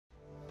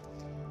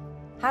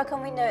How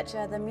can we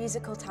nurture the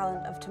musical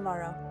talent of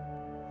tomorrow?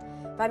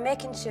 By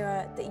making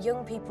sure that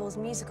young people's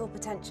musical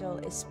potential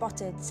is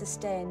spotted,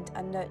 sustained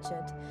and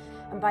nurtured,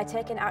 and by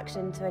taking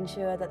action to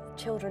ensure that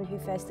children who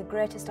face the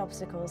greatest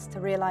obstacles to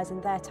realising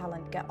their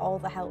talent get all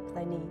the help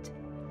they need.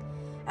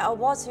 At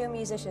Awards for Young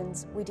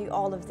Musicians, we do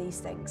all of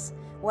these things.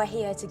 We're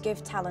here to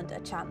give talent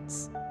a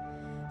chance.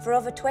 For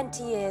over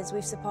 20 years,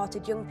 we've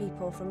supported young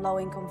people from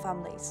low-income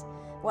families.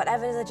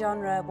 Whatever the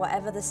genre,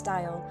 whatever the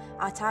style,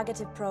 our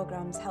targeted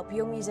programmes help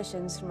young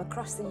musicians from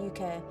across the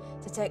UK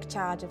to take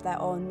charge of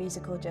their own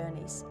musical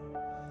journeys.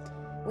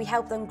 We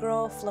help them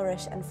grow,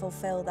 flourish and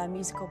fulfil their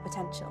musical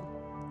potential.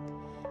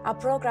 Our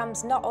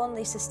programmes not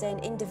only sustain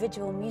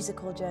individual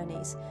musical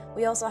journeys,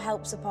 we also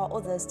help support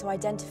others to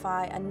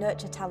identify and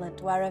nurture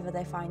talent wherever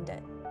they find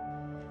it.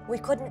 We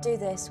couldn't do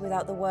this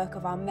without the work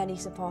of our many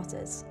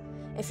supporters.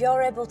 If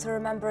you're able to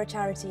remember a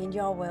charity in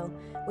your will,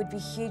 we'd be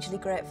hugely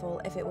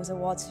grateful if it was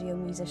Awards for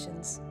Young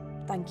Musicians.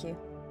 Thank you.